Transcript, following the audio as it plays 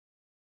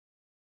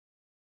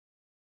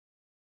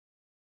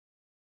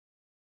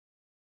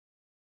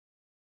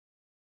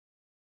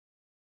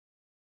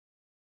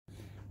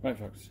Right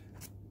folks,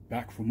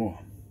 back for more.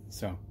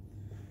 So,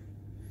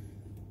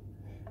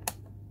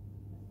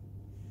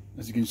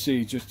 as you can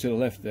see just to the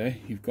left there,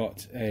 you've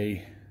got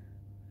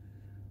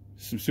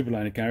some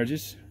Superliner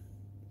carriages.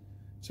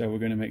 So we're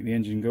going to make the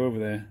engine go over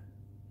there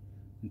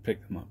and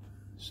pick them up.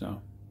 So,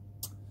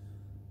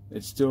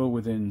 it's still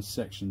within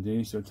section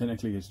D, so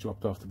technically it's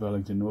dropped off the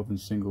Burlington Northern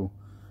single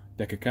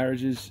decker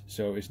carriages,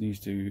 so it needs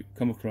to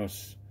come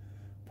across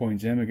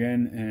point M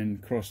again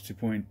and cross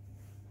point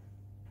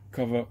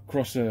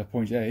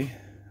A,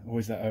 or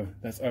is that O?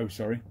 That's O,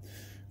 sorry.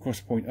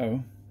 Cross point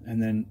O,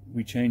 and then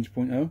we change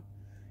point O,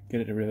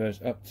 get it to reverse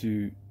up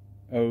to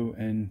O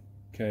and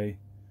K,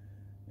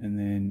 and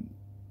then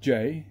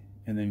J,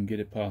 and then get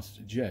it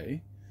past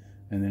J,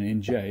 and then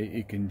in J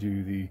it can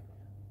do the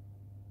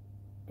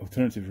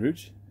alternative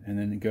route, and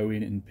then go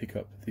in and pick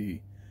up the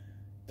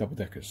double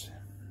deckers.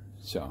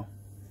 So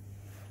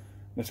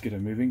let's get her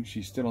moving.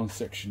 She's still on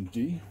section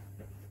D,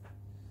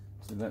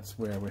 so that's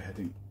where we're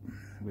heading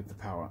with the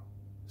power.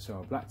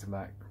 So black to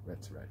black,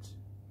 red to red.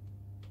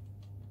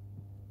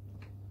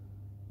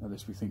 At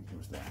least we think it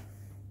was there.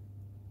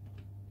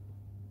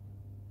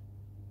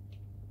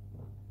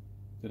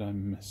 Did I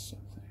miss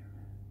something?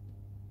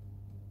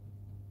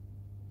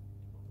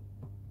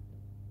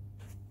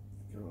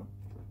 Go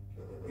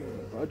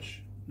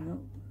budge? No.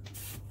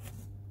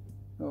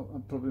 Oh,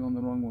 I'm probably on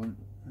the wrong one.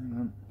 Hang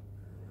on.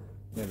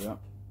 There we are.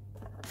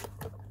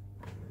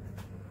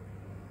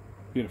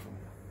 Beautiful.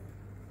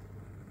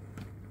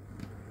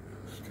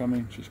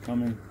 She's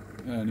coming.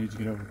 I need to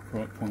get over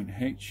point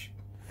H.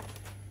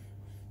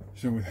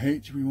 So with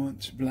H we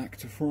want black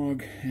to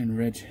frog and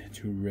red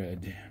to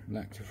red.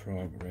 Black to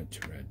frog, red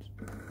to red.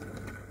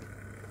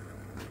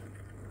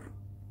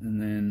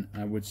 And then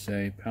I would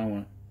say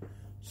power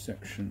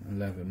section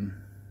 11.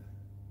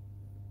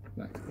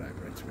 Black to black,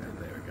 red to red.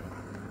 There we go.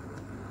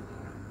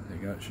 There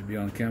you go. It should be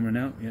on camera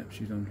now. Yep,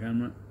 she's on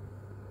camera.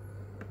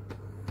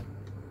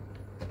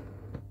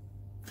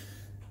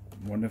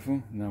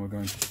 Wonderful. Now we're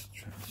going to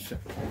set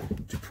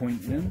to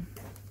point them.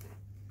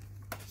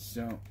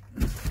 So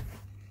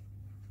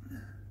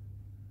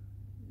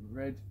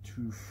red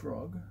to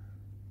frog.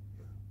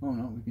 Oh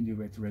no, we can do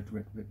red to red to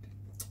red,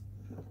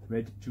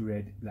 red to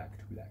red, black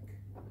to black.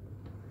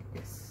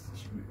 Yes,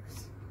 she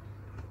moves.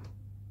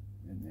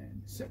 And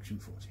then section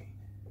 14.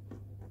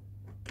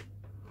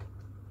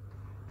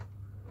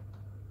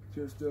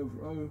 Just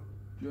over O,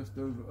 just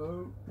over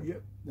O.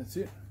 Yep, that's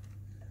it.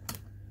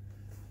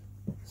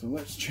 So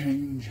let's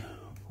change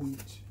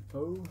point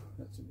O.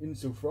 That's an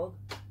Insul frog.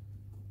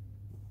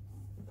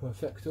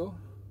 Perfecto.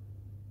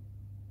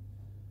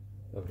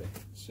 Lovely.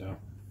 So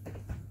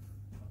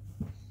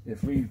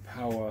if we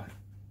power,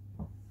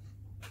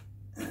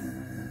 what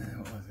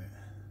was it?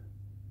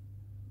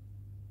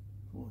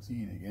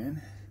 14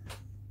 again.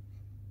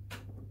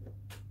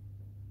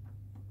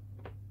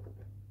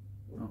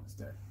 Oh, it's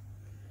dead.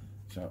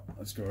 So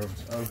let's go over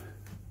to O.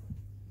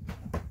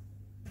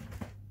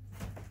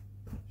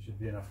 Should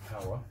be enough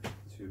power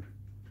to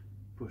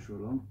push her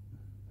along.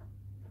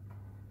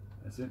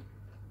 That's it.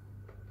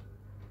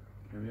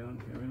 Carry on,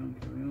 carry on,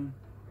 carry on.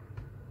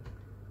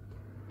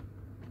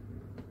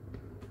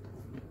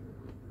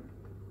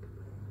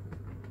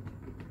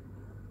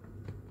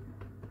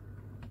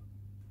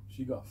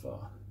 She got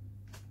far.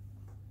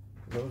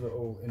 Those are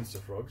all Insta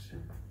frogs.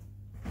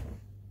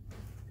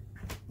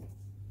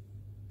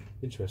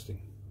 Interesting.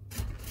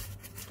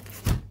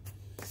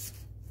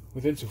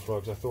 With Insta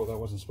frogs, I thought that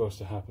wasn't supposed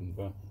to happen,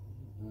 but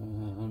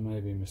I may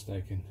be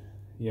mistaken.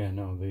 Yeah,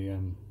 no, the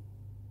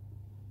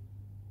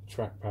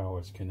track power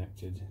is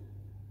connected.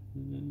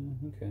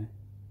 Okay,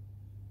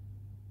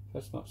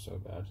 that's not so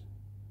bad.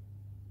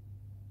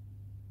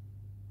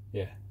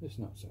 Yeah, it's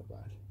not so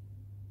bad.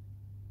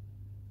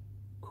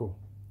 Cool.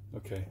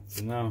 Okay,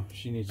 so now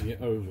she needs to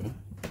get over.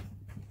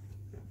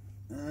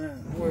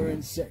 We're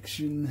in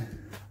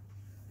section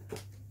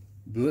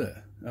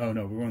blur. Oh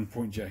no, we're on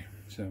point J.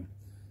 So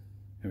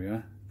here we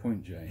are,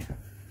 point J.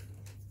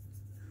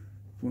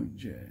 Point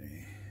J.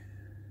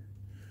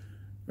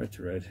 Red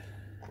to red,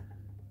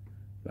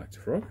 black to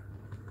frog.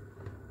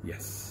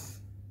 Yes.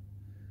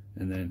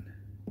 And then,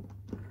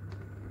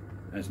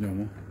 as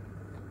normal,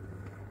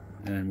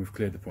 and we've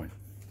cleared the point.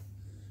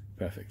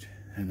 Perfect.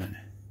 And then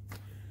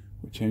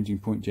we're changing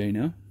point J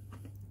now,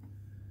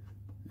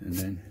 and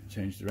then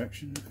change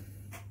direction.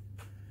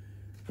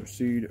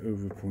 Proceed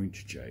over point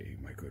J,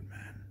 my good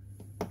man.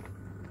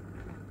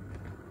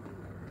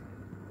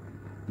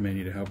 May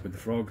need help with the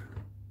frog.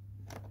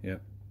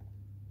 Yep.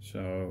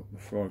 So the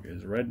frog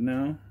is red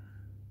now.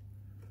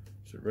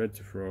 So red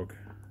to frog,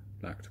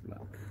 black to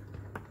black.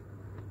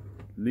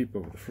 Leap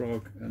over the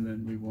frog, and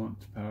then we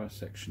want to power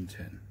section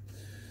 10.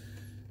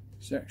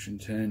 Section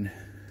 10,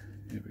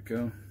 here we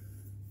go.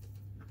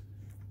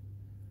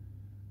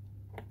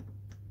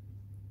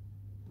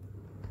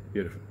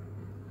 Beautiful.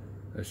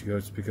 There she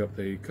goes to pick up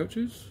the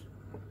coaches.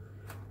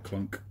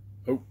 Clunk.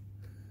 Oh,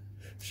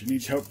 she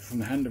needs help from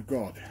the hand of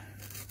God.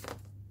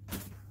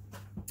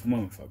 Come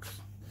on,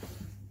 folks.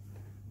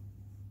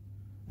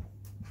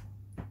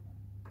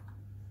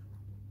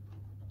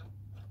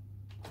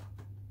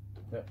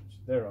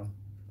 they're on.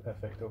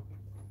 Perfecto.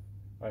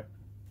 Right,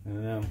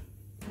 and now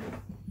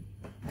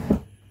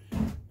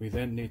we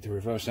then need to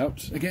reverse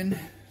out again.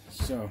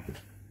 So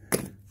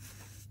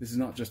this is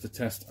not just a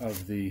test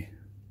of the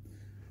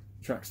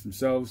tracks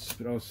themselves,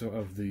 but also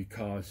of the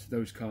cars.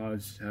 Those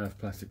cars have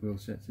plastic wheel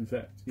sets. In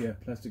fact, yeah,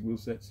 plastic wheel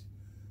sets.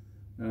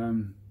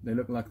 They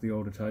look like the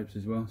older types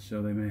as well,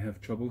 so they may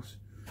have troubles,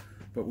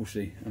 but we'll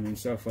see. I mean,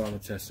 so far the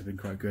tests have been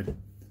quite good,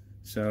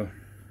 so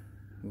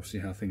we'll see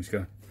how things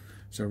go.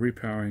 So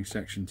repowering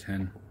section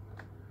 10,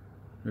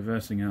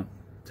 reversing out,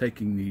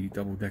 taking the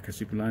double-decker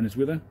superliners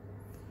with her.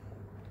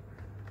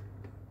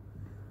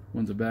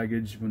 One's a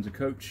baggage, one's a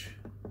coach.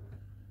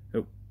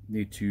 Oh,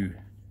 need to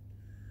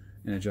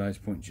energize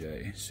point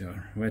J. So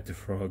red to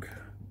frog,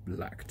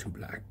 black to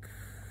black.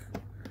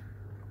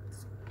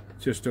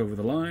 Just over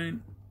the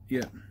line,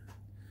 yeah.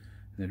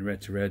 And then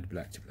red to red,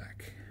 black to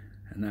black.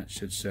 And that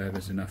should serve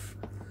as enough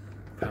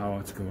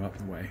power to go up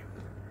the way.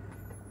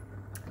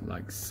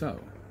 Like so.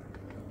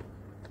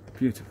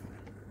 Beautiful.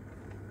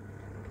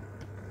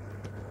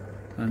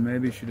 And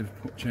maybe should have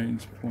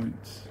changed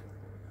point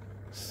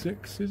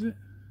 6, is it?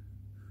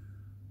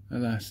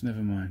 Alas,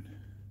 never mind.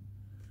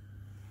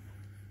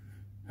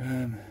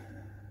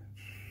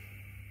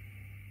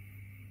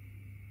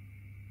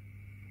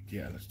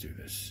 Yeah, let's do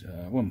this.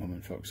 One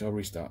moment, folks. I'll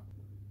restart.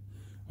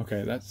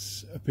 Okay, that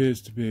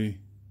appears to be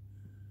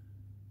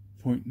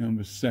point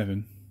number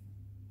 7.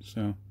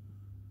 So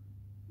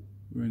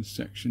we're in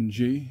section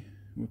G.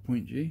 We're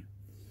point G.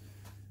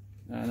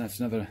 And that's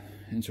another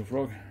Insuil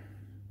frog.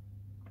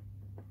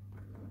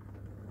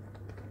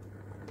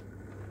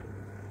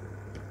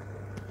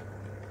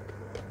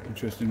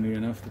 Interestingly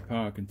enough, the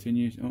power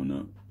continues. Oh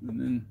no! And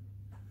then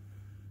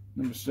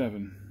number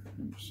 7.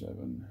 Number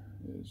 7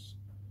 is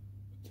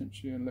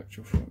potentially an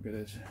electro frog. It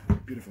is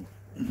beautiful.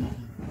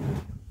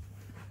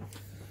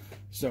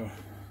 So,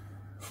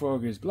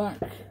 frog is black,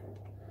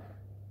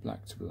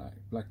 black to black,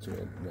 black to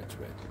red, red to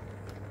red.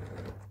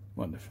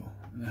 Wonderful.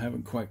 And I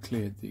haven't quite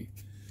cleared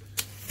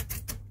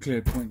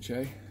point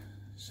J,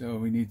 so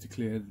we need to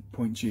clear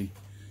point G.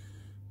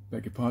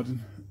 Beg your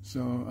pardon.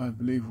 So I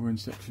believe we're in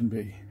section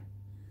B.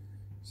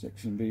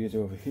 Section B is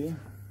over here.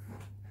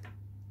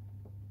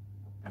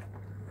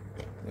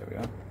 There we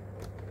are.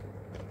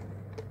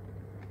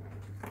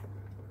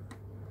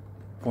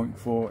 Point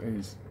 4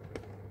 is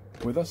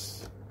with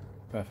us.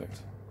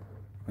 Perfect.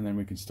 And then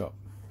we can stop.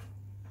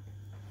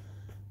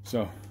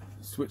 So,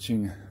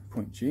 switching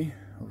point G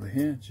over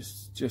here,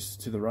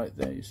 just to the right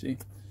there, you see.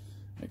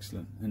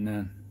 Excellent. And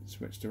then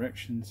switch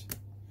directions.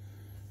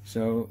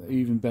 So,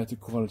 even better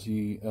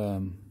quality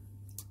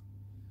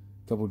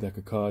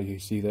double-decker car you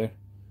see there.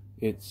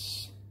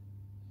 It's,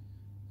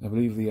 I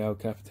believe the El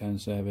Capitan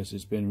service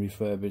has been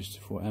refurbished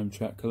for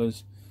Amtrak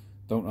colours.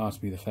 Don't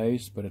ask me the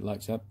phase, but it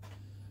lights up.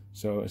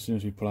 So as soon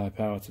as we apply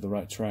power to the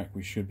right track,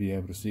 we should be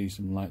able to see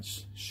some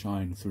lights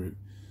shine through.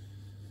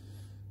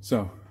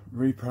 So,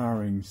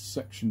 repowering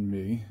section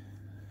B.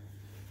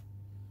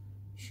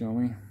 Shall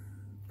we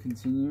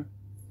continue?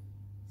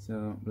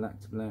 So, black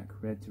to black,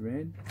 red to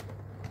red.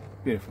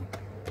 Beautiful.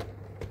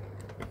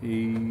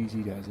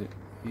 Easy does it.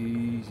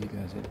 Easy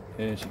does it.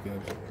 There she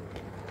goes.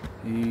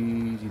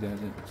 Easy does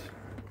it.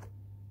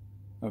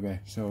 Okay,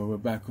 so we're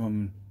back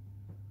on.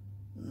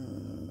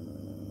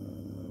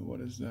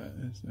 What is that?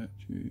 Is that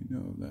G?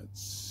 No,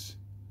 that's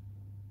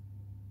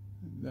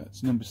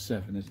number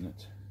 7, isn't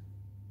it?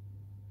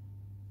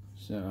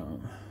 So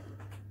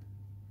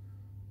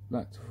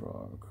black to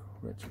frog,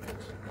 red to red.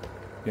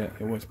 Yeah,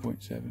 it was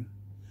point 7,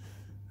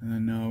 and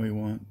then now we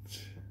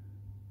want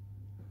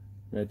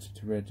red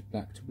to red,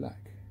 black to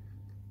black.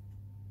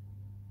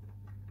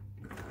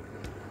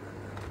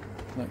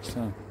 Like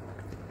so.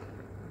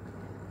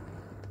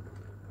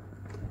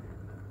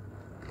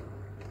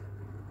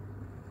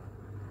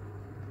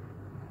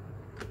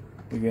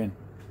 Again,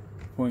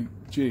 point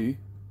G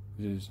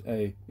is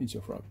a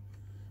Insuil frog,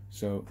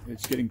 so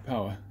it's getting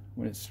power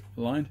when it's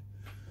aligned.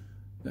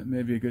 That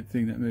may be a good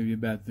thing, that may be a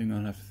bad thing.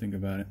 I'll have to think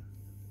about it.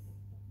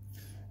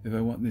 If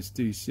I want this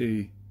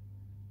DC,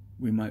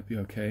 we might be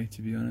okay,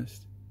 to be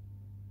honest.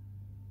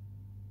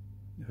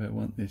 If I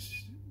want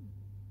this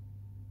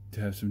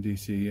to have some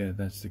DC, yeah,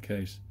 that's the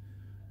case.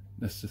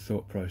 That's the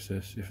thought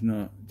process. If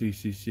not,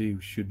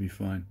 DCC should be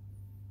fine.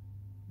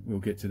 We'll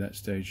get to that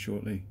stage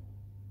shortly.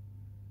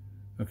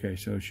 Okay,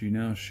 so she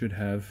now should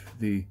have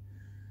the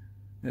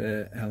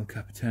El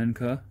Capitan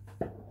car.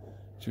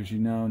 So she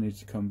now needs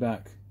to come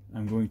back.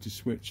 I'm going to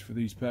switch for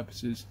these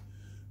purposes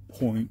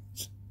point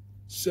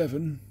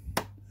 7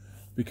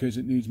 because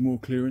it needs more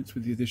clearance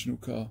with the additional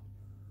car.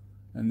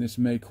 And this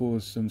may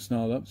cause some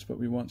snarl ups, but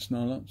we want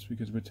snarl ups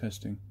because we're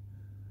testing.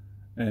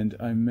 And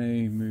I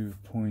may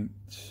move point...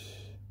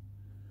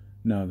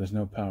 No, there's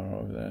no power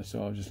over there,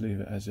 so I'll just leave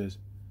it as is.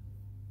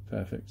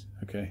 Perfect.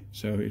 Okay,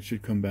 so it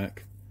should come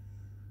back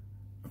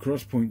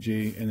across point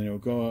G, and then it'll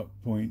go up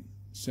point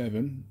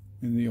 7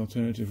 in the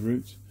alternative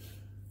route,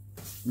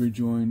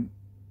 rejoin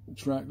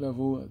track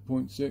level at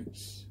point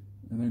 6,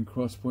 and then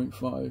cross point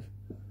 5,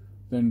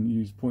 then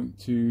use point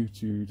 2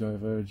 to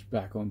diverge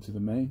back onto the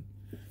main,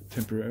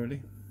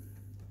 temporarily.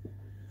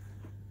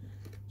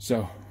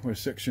 So, what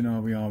section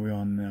are we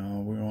on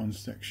now? We're on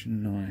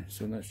section 9.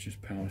 So let's just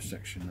power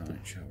section 9,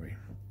 shall we?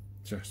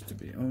 Just to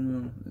be, oh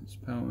no, let's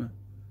power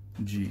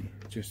G,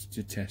 just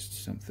to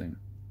test something.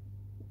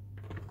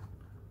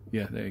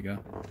 Yeah, there you go.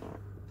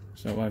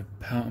 So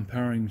I'm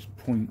powering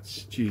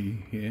points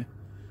G here,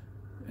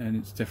 and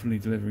it's definitely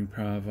delivering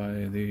power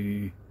via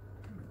the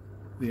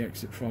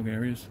exit frog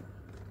areas.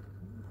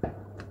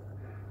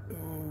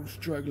 Oh,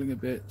 struggling a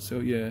bit. So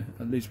yeah,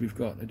 at least we've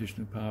got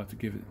additional power to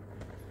give it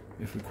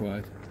if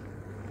required.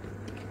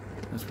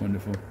 That's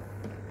wonderful.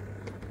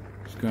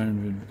 It's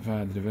going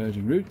via the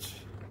diverging route,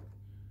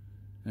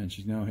 and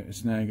she's now hit a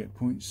snag at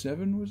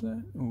 0.7. Was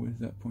that, or was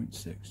that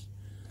 0.6?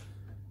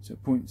 So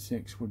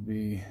 0.6 would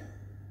be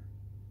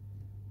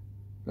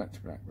black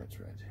to black, red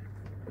to red.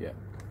 Yeah.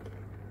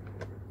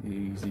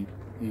 Easy,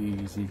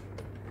 easy.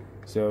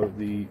 So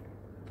we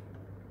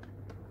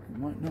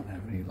might not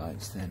have any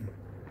lights then,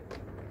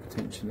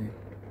 potentially.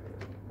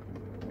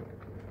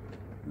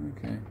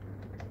 Okay.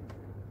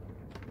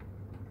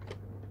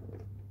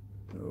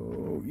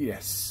 Oh,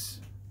 yes.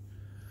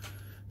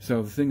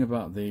 So the thing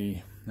about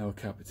the El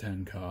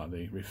Capitan car,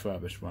 the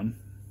refurbished one,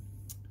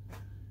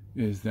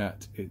 is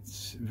that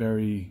it's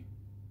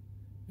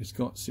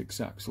got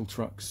 6 axle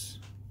trucks.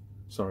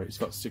 Sorry, it's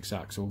got 6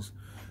 axles,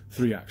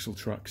 3 axle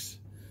trucks,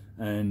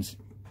 and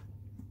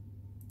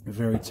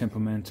very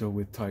temperamental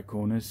with tight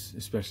corners,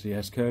 especially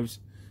S-curves,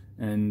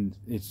 and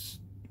it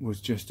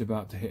was just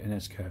about to hit an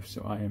S-curve,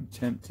 so I am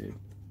tempted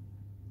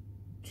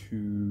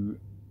to...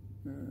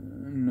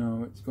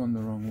 no, it's gone the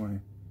wrong way.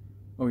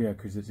 Oh yeah,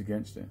 because it's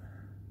against it.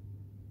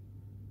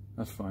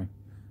 That's fine.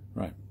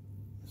 Right,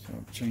 so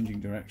I'm changing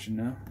direction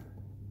now.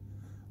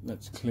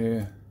 Let's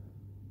clear.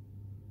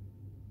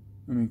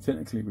 I mean,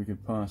 technically we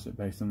could pass it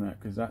based on that,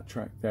 because that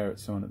track there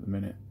it's on at the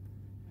minute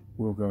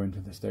will go into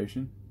the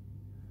station,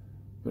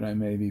 but I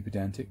may be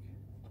pedantic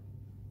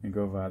and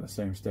go via the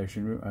same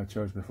station route I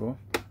chose before.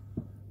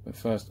 But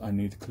first I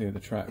need to clear the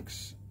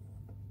tracks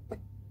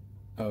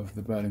of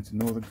the Burlington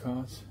Northern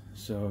cars,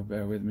 so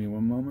bear with me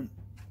one moment.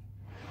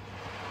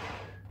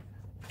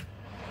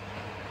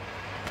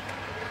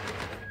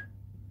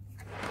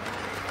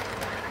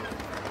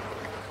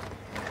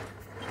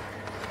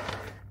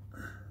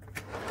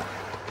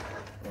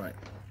 Right,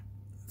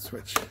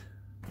 switch.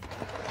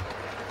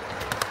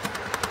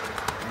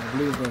 I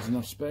believe there's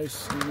enough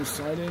space in the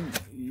siding.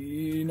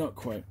 Not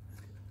quite.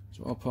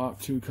 So I'll park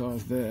 2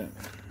 cars there,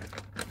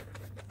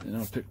 and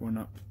I'll pick one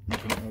up and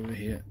put it over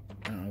here,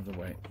 out of the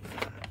way.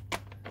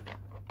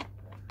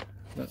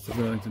 That's the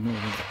Burlington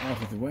Northern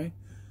out of the way.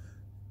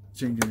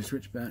 Changing the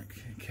switch back.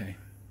 Okay.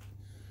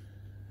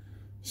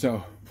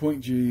 So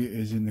point G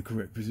is in the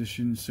correct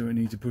position, so we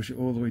need to push it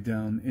all the way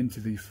down into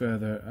the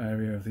further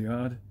area of the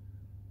yard.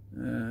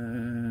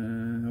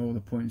 And all the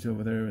points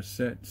over there are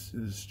set.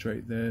 It's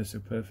straight there, so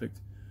perfect.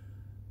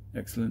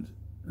 Excellent.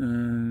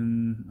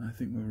 And I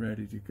think we're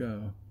ready to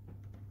go.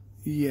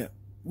 Yeah,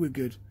 we're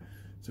good.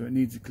 So it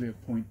needs to clear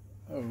point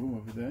O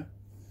over there,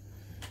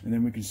 and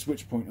then we can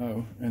switch point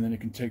O, and then it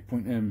can take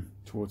point M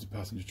towards the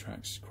passenger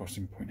tracks,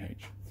 crossing point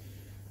H.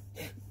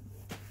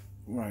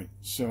 Right,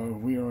 so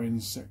we are in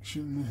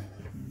section...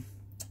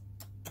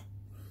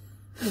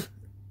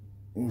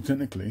 well,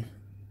 technically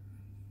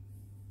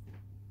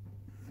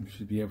we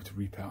should be able to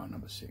repower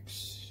number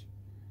 6,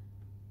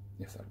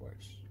 if that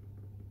works.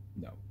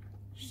 No.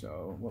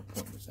 So what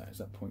point was that? Is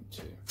that point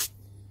 2?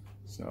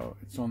 So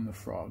it's on the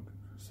frog.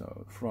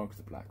 So the frog's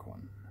the black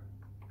one.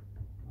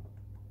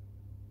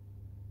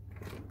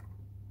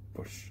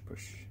 Push,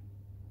 push.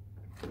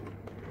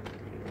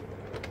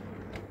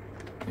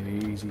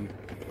 Easy,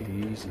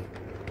 easy,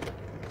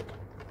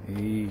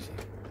 easy.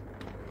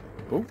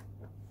 Oh,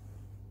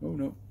 oh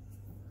no.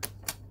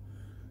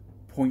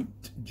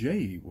 Point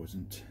J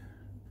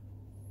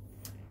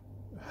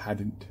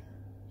hadn't,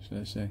 should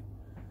I say.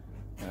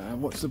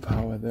 What's the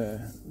power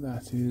there?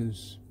 That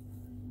is...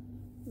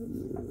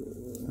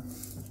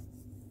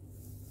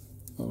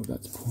 oh,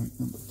 that's point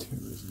number 2,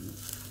 isn't it?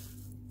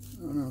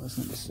 Oh no, that's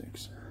number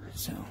 6.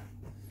 So,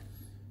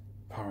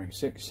 powering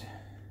 6.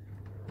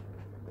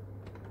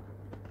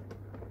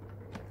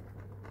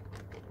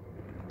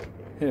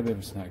 Hit a bit of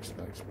a snag,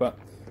 folks, but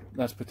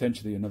that's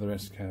potentially another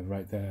S-curve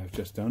right there I've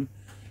just done,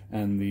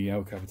 and the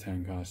El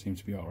Capitan car seems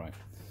to be alright.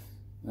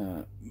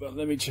 But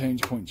let me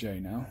change point J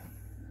now.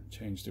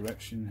 Change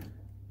direction,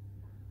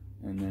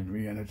 and then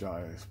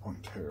re-energize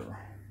point 2.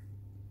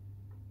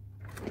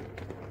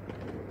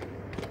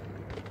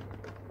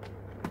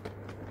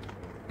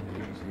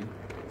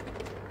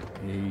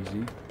 Easy.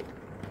 Easy.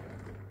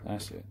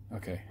 That's it.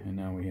 Okay, and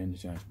now we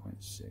energize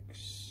point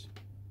 6.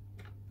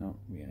 No,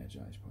 we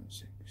energize point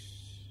 6.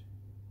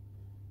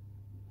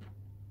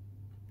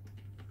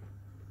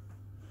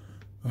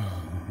 Oh, no.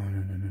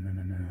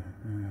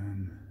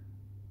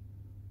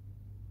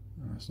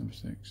 Oh, that's number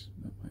 6.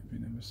 That might be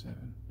number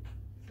 7.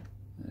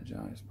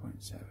 Energize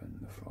point 7.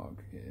 The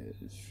frog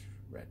is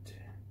red.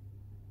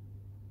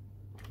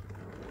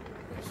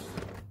 Yes.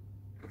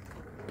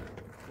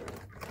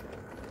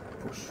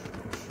 Push,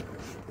 push,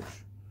 push, push.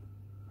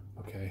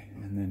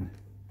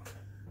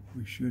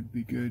 we should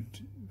be good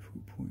for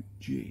point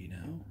G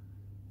now.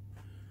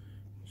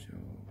 So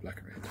black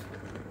and red.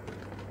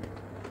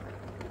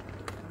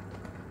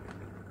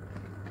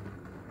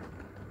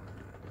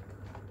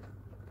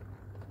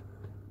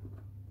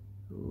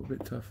 Oh, a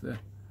bit tough there.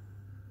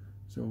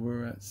 So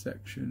we're at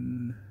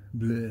section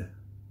bleh.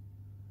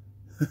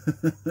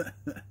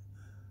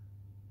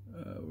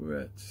 We're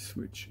at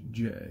switch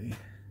J.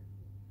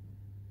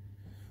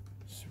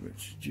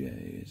 Switch J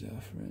is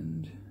our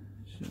friend.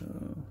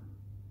 So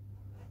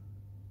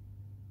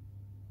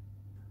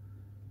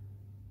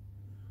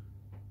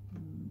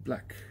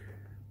black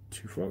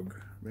to frog,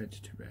 red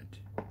to red.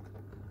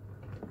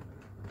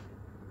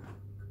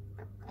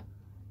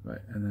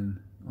 Right, and then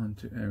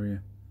onto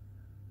area,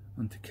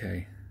 onto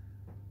K.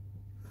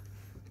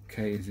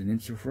 K is an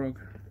insta frog.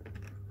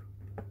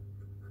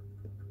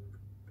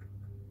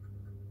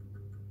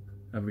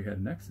 Have we had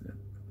an accident?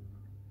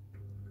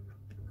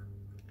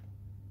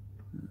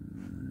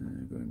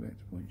 Going back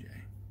to point J.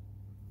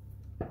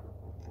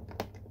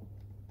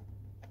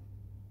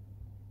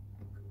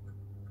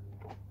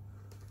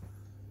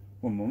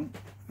 One moment.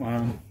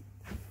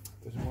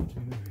 Doesn't want to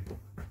be moving.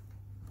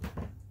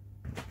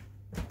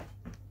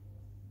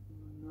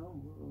 No,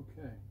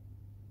 we're okay.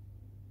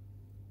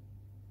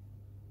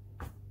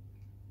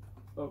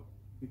 Oh,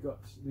 we got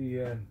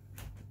the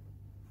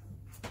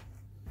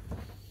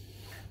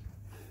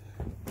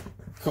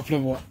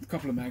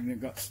couple of magnet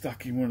got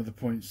stuck in one of the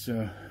points,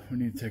 so we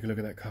need to take a look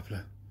at that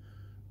coupler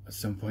at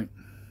some point.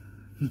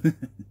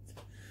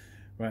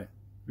 Right,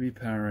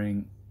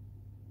 repowering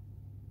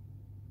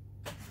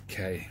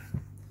K.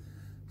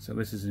 So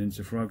this is an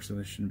insta-frog, so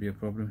this shouldn't be a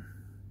problem.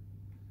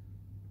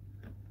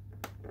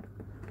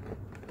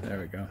 There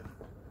we go.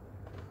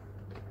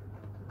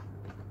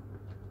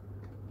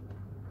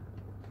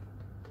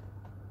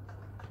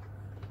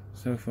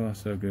 So far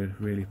so good,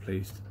 really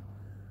pleased.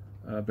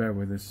 Bear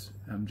with us,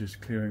 I'm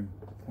just clearing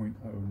point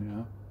O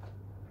now.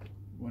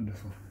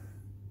 Wonderful.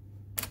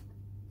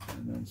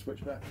 And then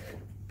switch back.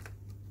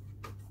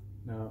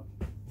 Now,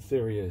 the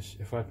theory is,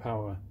 if I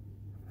power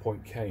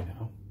point K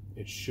now,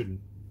 it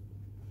shouldn't.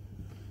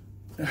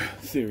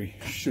 Theory,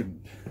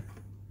 shouldn't.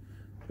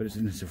 But it's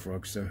an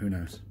insta-frog, so who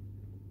knows?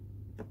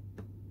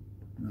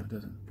 No, it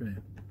doesn't.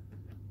 Brilliant.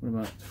 What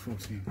about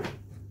 14?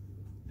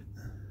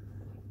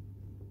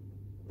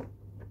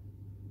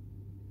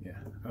 Yeah,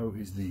 O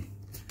is the...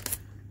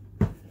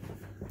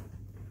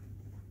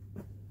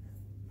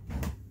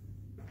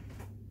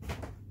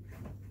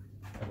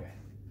 Okay,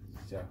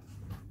 so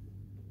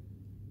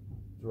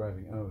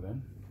driving O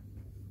then.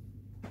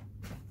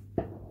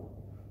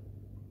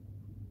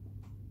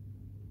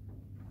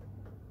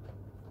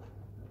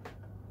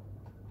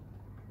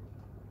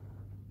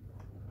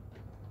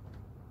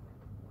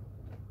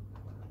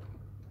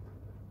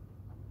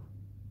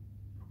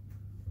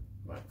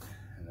 Right,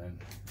 and then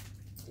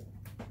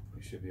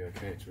we should be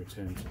okay to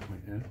return to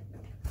point N.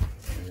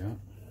 There we are.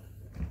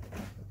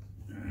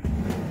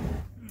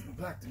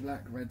 Black to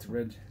black, red to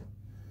red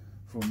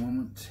for a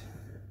moment.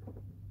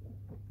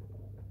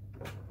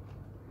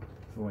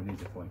 Before I need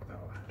to point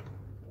power.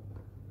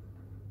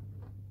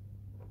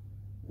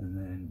 And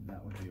then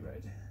that would be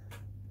red.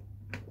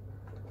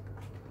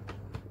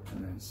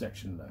 And then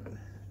section 11,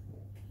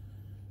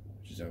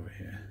 which is over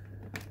here.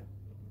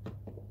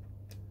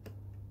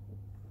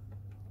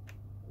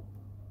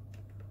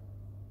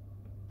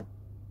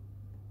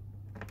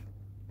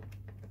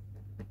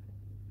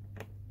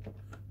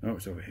 Oh,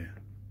 it's over here.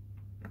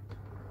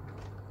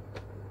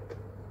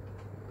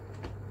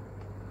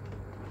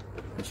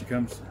 Here she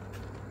comes.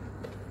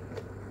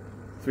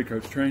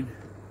 3-coach train.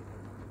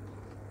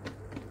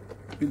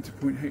 Into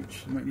point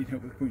H. You might need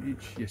help with point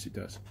H. Yes, it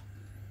does.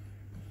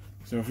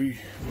 So if we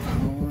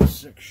power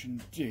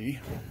section D,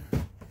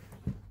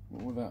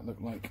 what will that look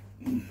like?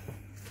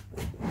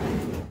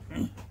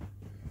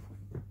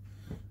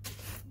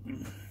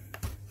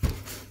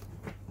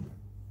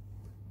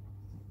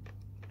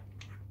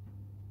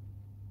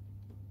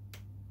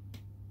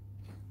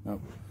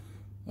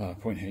 Oh,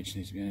 point H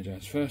needs to be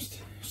energized first.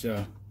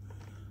 So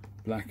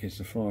black is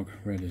the frog,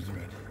 red is the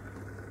red.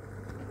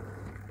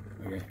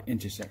 Okay,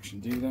 intersection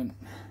D then,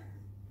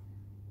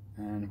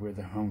 and with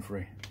the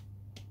Humphrey.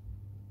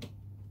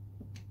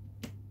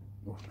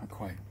 Oh, not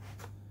quite.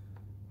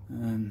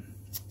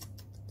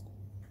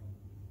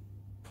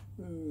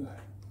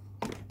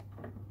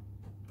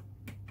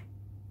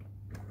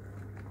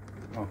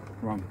 Oh,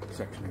 wrong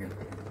section again.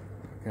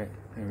 Okay,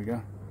 there we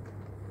go.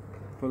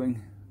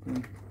 Pulling,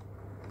 pulling,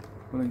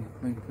 pulling,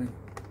 pulling, pulling.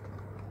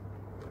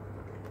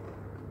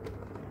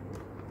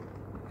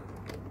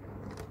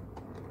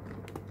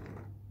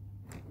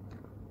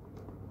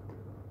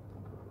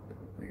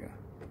 There you go.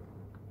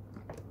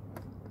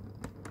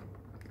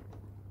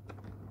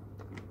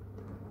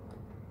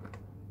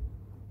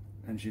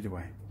 And she's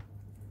away.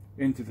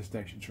 Into the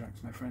station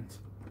tracks, my friends.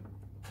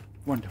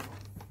 Wonderful.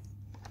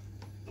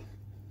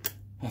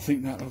 I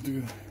think that'll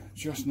do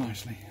just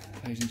nicely.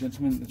 Ladies and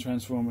gentlemen, the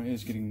transformer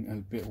is getting a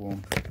bit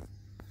warm.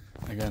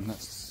 Again,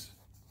 that's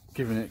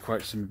giving it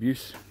quite some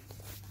abuse.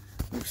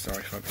 Oh,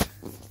 sorry folks.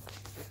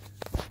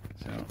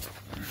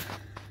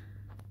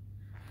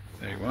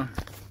 There you are.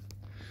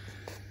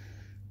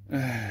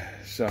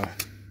 So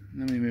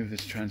let me move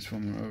this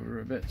transformer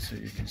over a bit so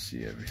you can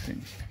see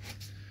everything.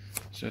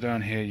 So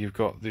down here you've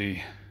got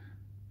the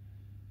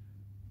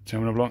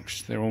terminal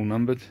blocks, they're all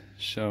numbered.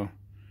 So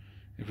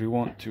if we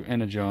want to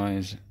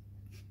energize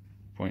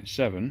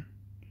 0.7,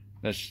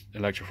 that's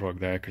Electrofrog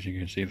there because you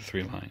can see the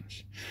 3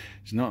 lines.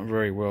 It's not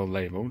very well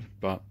labeled,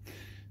 but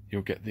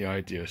you'll get the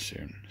idea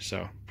soon.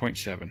 So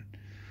 0.7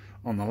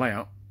 on the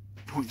layout,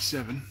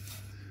 0.7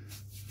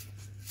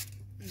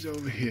 is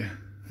over here.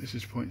 This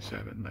is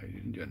 0.7,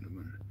 ladies and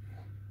gentlemen.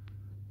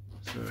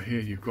 So here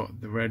you've got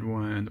the red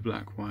wire and the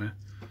black wire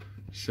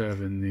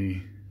serving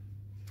the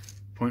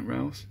point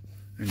rails,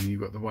 and you've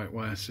got the white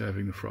wire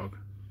serving the frog.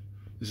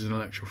 This is an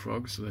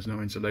Electrofrog, so there's no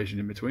insulation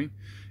in between.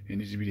 It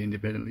needs to be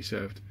independently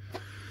served.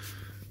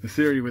 The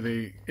theory with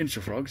the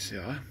Intrafrogs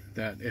are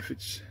that if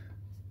it's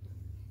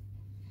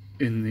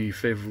in the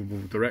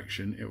favourable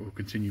direction, it will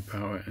continue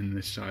power in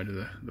this side of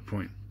the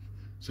point.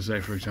 So say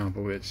for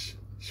example it's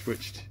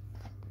switched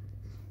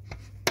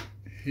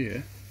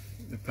here,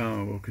 the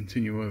power will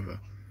continue over.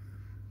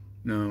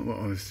 Now what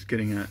I was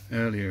getting at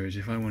earlier is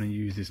if I want to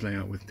use this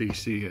layout with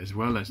DC as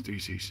well as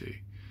DCC,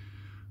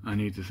 I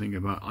need to think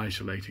about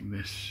isolating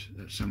this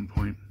at some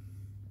point.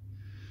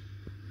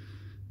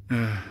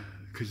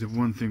 Because the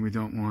one thing we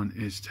don't want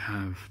is to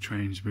have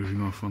trains moving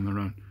off on their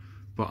own.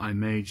 But I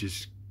may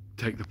just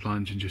take the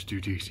plunge and just do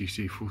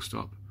DCC full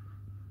stop.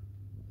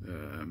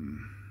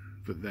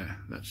 But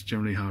that's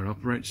generally how it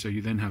operates. So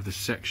you then have the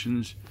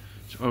sections.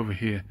 So over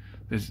here,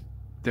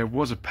 there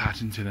was a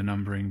pattern to the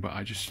numbering, but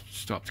I just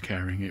stopped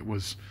caring. It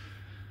was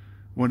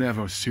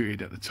whatever was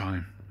suited at the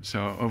time.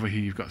 So over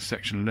here you've got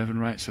section 11,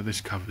 right? So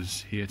this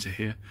covers here to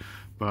here.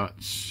 But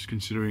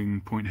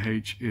considering point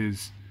H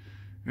is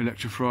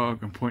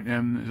Electrofrog and point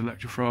M is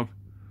Electrofrog,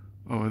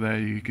 over there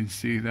you can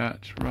see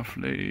that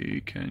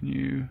roughly. Can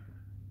you?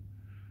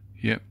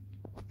 Yep.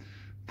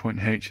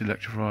 Point H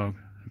Electrofrog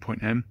and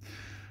point M.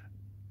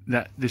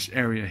 This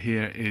area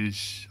here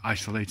is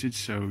isolated,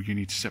 so you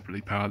need to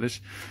separately power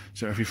this.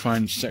 So if you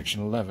find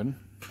section 11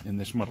 in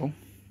this model,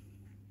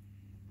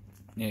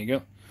 there you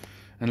go.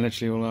 And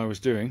literally all I was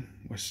doing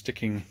was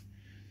sticking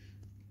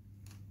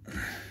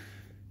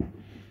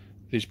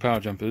these power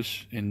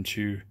jumpers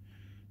into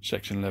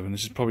section 11.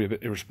 This is probably a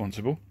bit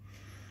irresponsible,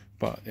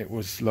 but it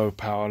was low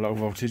power, low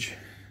voltage.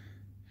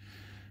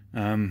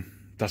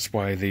 That's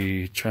why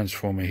the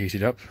transformer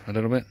heated up a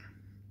little bit.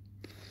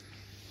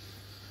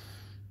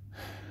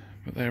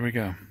 But there we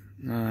go.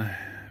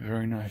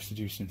 Very nice to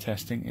do some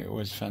testing. It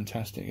was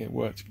fantastic. It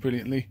worked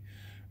brilliantly.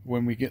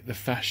 When we get the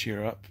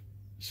fascia up,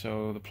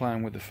 so the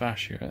plan with the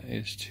fascia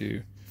is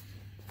to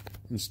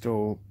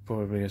install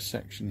probably a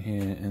section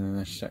here and then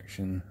a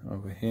section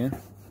over here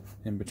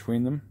in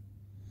between them.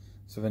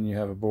 So then you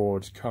have a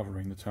board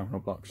covering the terminal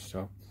blocks.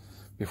 So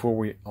before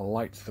we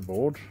alight the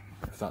board,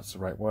 if that's the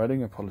right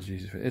wording,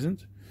 apologies if it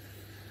isn't,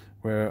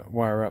 we'll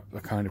wire up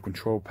a kind of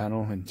control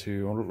panel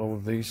into all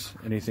of these,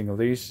 anything of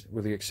these,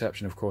 with the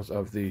exception of course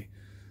of the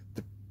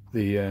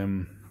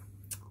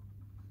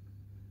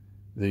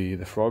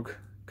frog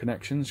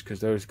connections,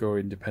 because those go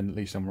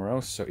independently somewhere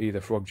else. So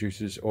either frog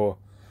juices or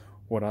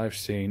what I've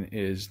seen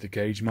is the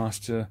Gauge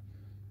Master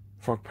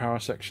frog power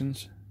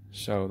sections.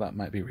 So that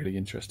might be really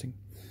interesting.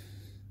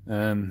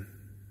 So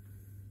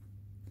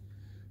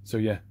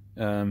yeah,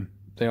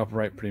 they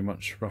operate pretty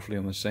much roughly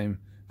on the same.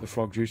 The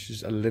frog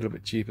juices a little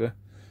bit cheaper,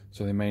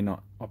 so they may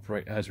not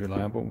operate as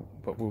reliable,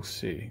 but we'll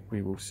see.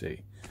 We will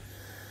see.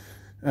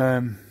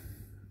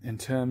 In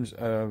terms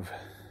of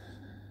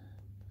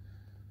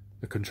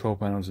the control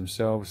panels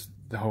themselves,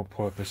 the whole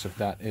purpose of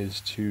that is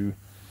to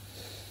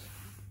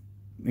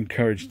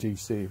encourage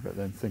DC, but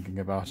then thinking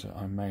about it,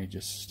 I may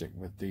just stick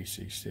with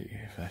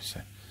DCC, if I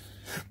say,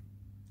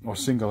 or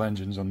single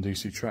engines on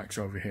DC tracks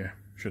over here,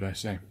 should I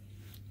say.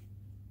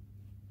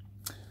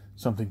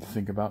 Something to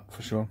think about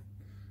for sure.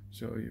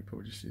 So you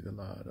probably just see the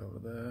lard over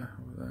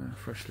there,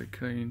 freshly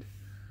cleaned.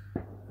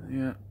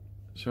 Yeah.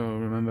 So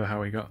remember how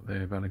we got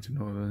the Bellington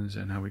Northerns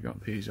and how we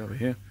got these over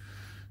here.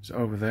 So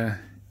over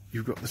there,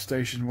 you've got the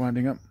station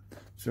winding up.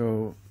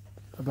 So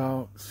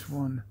about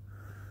 1,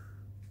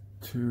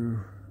 2,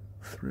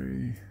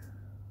 3,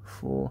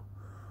 4,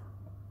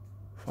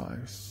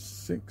 5,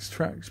 6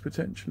 tracks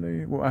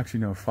potentially. Well,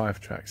 actually no,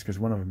 5 tracks, because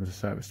one of them is a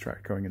service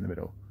track going in the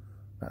middle.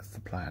 That's the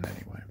plan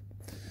anyway.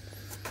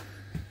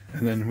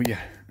 And then we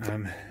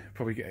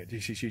probably get a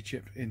DCC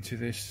chip into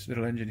this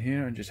little engine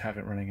here and just have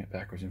it running it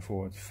backwards and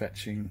forwards,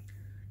 fetching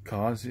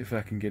cars, if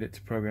I can get it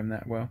to program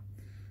that well.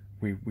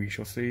 We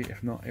shall see.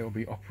 If not, it will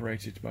be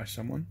operated by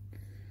someone.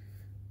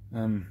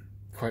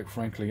 Quite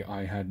frankly,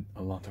 I had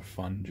a lot of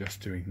fun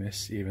just doing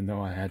this, even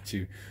though I had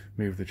to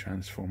move the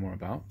transformer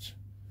about.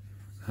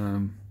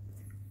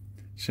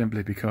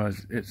 Simply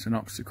because it's an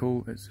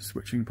obstacle, it's a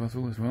switching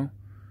puzzle as well.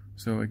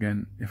 So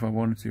again, if I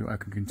wanted to, I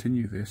can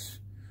continue this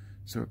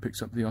so it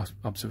picks up the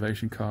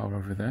observation car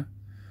over there,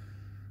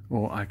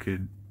 or I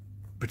could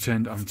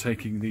pretend I'm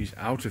taking these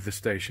out of the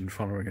station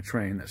following a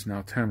train that's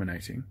now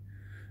terminating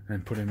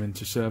and put them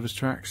into service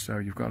tracks. So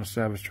you've got a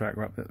service track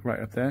right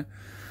up there,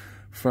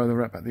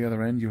 Further up at the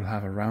other end, you'll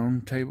have a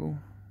round table.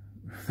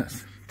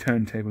 That's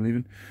turntable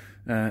even.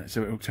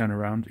 So it will turn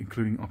around,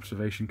 including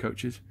observation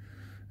coaches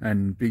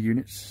and B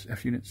units,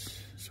 F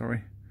units,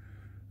 sorry.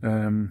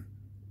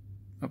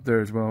 Up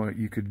there as well,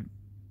 you could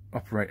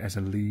operate as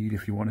a lead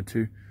if you wanted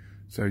to.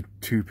 So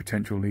 2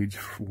 potential leads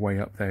way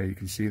up there. You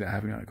can see that I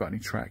haven't got any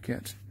track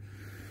yet.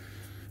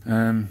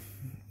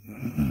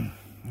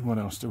 What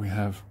else do we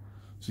have?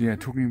 So yeah,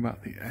 talking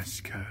about the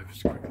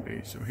S-curves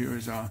quickly. So here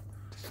is our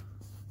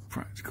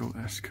practical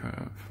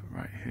S-curve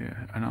right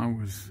here. And I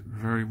was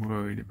very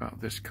worried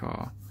about this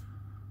car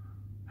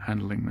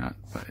handling that,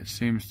 but it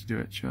seems to do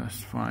it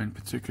just fine,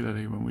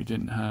 particularly when we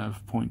didn't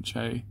have point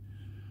J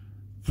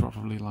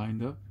properly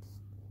lined up.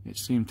 It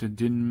seemed to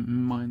didn't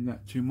mind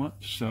that too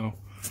much, so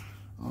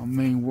our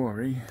main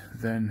worry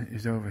then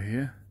is over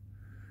here.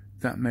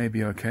 That may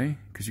be okay,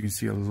 because you can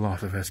see a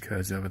lot of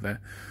S-curves over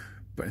there,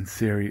 but in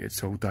theory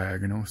it's all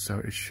diagonal, so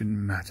it shouldn't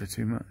matter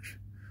too much.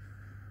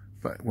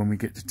 But when we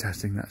get to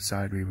testing that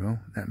side, we will.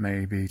 That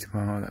may be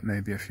tomorrow, that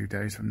may be a few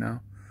days from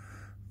now.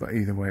 But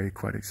either way,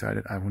 quite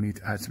excited. I will need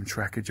to add some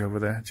trackage over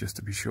there, just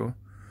to be sure.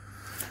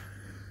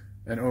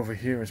 And over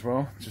here as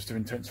well, just to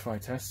intensify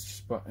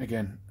tests. But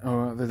again,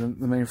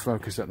 the main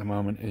focus at the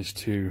moment is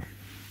to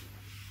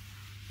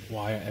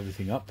wire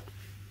everything up.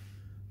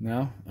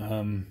 Now,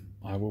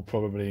 I will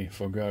probably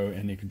forego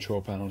any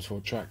control panels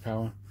for track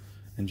power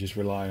and just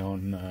rely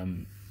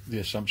on the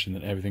assumption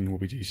that everything will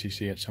be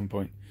DCC at some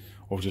point,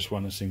 or just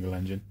run a single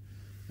engine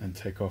and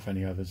take off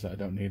any others that I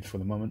don't need for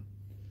the moment.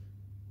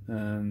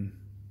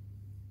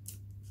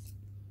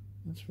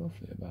 That's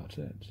roughly about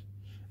it.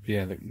 But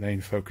yeah, the main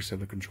focus of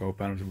the control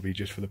panels will be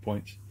just for the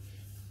points.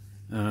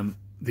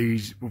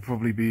 These will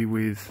probably be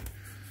with,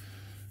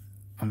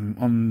 I'm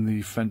on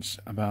the fence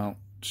about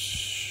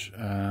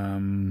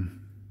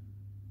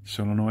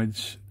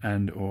solenoids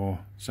and or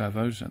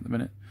servos at the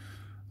minute.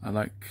 I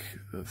like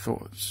the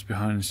thoughts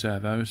behind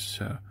servos,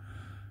 so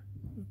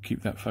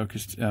keep that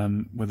focused.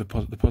 Where the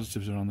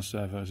positives are on the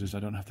servos is I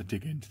don't have to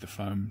dig into the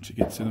foam to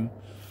get to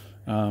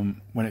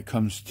them. When it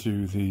comes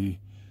to the,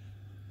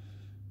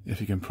 if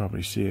you can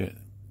probably see it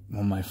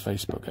on my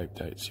Facebook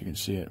updates, you can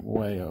see it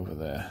way over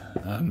there.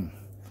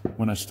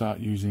 When I start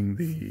using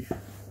the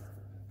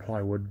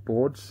plywood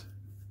boards,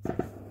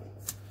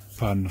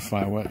 pardon the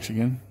fireworks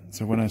again.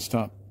 So when I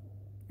start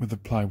with the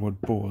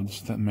plywood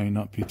boards, that may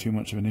not be too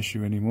much of an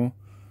issue anymore.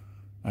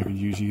 I could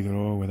use either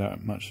or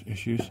without much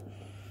issues.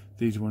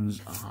 These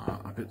ones are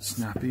a bit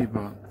snappy,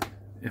 but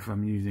if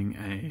I'm using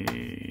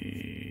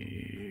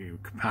a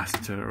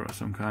capacitor or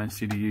some kind of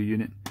CDU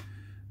unit,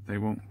 they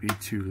won't be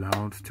too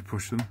loud to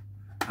push them,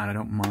 and I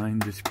don't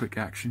mind this quick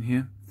action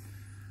here.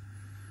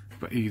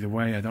 But either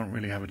way, I don't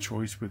really have a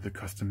choice with the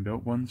custom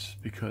built ones,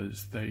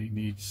 because they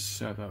need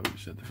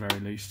servos at the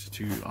very least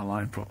to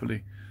align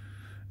properly.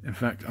 In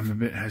fact, I'm a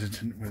bit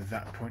hesitant with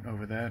that point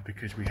over there,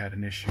 because we had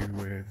an issue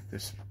with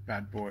this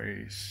bad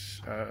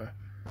boy's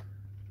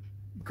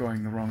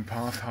going the wrong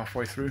path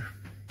halfway through.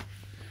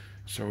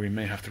 So we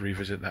may have to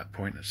revisit that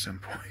point at some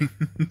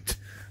point.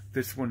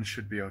 This one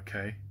should be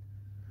okay.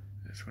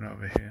 This one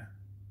over here.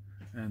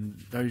 And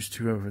those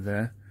two over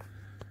there,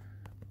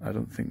 I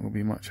don't think will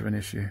be much of an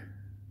issue,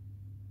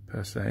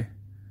 per se.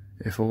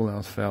 If all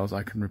else fails,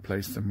 I can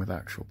replace them with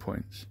actual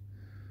points.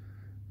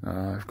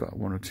 I've got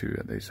 1 or 2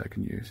 at least I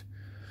can use.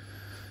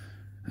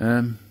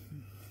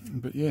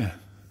 But yeah,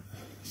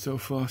 so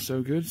far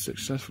so good,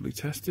 successfully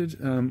tested.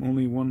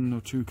 Only 1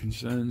 or 2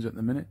 concerns at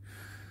the minute,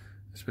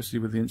 especially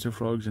with the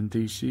InsoFrogs and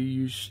DC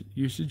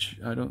usage.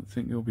 I don't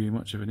think there'll be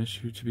much of an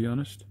issue, to be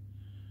honest.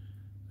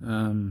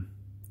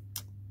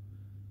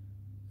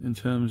 In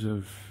terms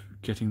of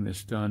getting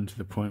this done to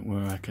the point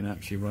where I can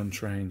actually run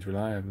trains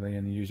reliably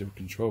and use a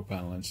control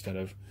panel instead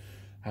of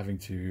having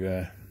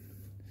to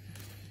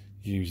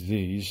use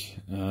these,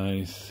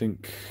 I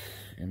think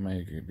it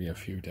may be a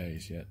few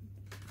days yet.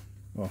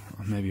 Well,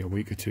 maybe a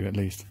week or 2 at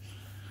least,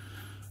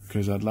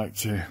 because I'd like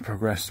to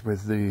progress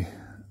with the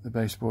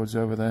baseboards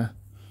over there,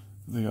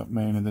 the up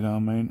main and the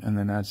down main, and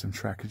then add some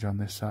trackage on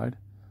this side.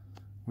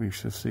 We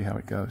shall see how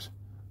it goes,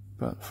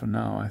 but for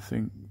now I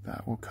think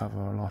that will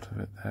cover a lot of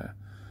it there.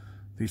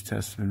 These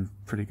tests have been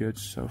pretty good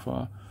so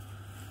far.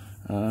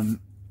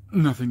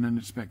 Nothing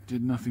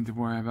unexpected, nothing to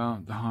worry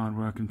about. The hard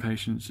work and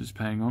patience is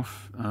paying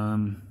off.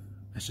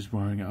 It's just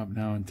wiring it up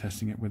now and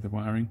testing it with the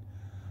wiring,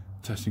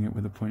 testing it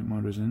with the point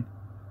motors in.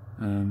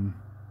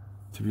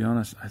 To be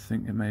honest, I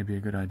think it may be a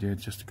good idea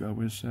just to go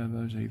with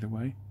servos either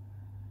way,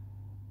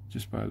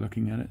 just by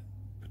looking at it,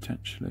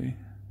 potentially.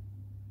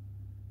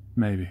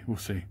 Maybe, we'll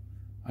see.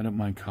 I don't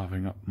mind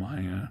carving up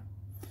my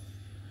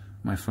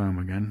my foam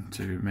again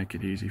to make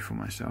it easy for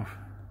myself.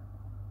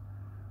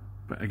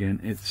 But again,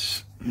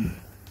 it's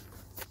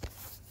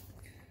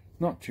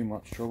not too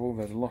much trouble.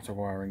 There's a lot of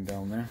wiring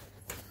down there.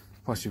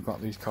 Plus you've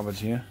got these cupboards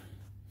here.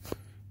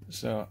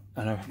 So,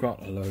 and I've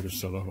got a load of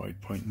solenoid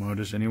point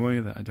motors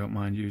anyway that I don't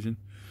mind using.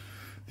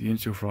 The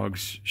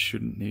InsoFrogs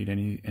shouldn't need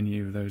any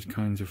of those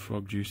kinds of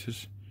frog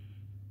juices.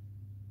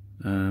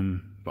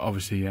 But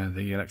obviously, yeah,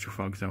 the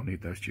ElectroFrogs don't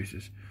need those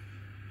juices.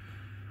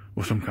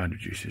 or some kind of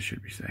juices,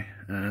 should we say.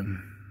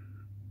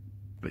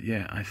 But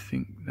yeah, I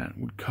think that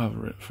would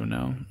cover it for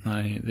now.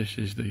 This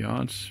is the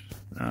yards.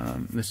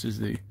 This is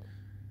the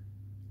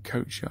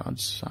coach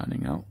yards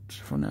signing out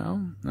for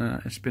now.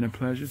 It's been a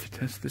pleasure to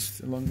test this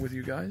along with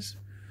you guys.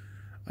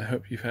 I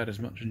hope you've had as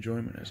much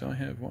enjoyment as I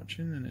have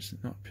watching, and it's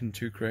not been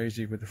too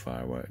crazy with the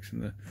fireworks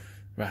and the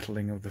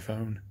rattling of the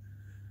phone.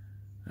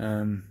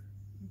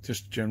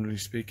 Just generally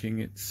speaking,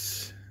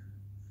 it's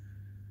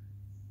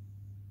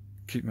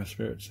keep my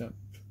spirits up.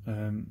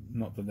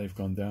 Not that they've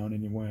gone down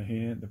anywhere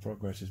here. The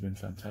progress has been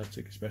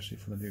fantastic, especially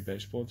for the new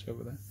baseboards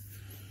over there.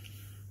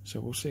 So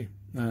we'll see.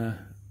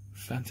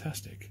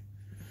 Fantastic.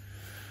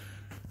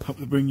 Hope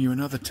to bring you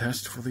another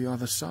test for the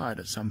other side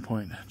at some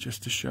point,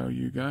 just to show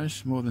you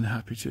guys. More than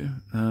happy to.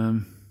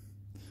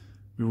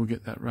 We will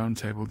get that round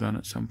table done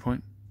at some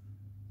point.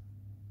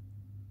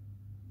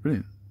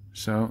 Brilliant.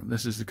 So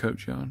this is the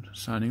coach yard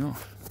signing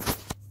off.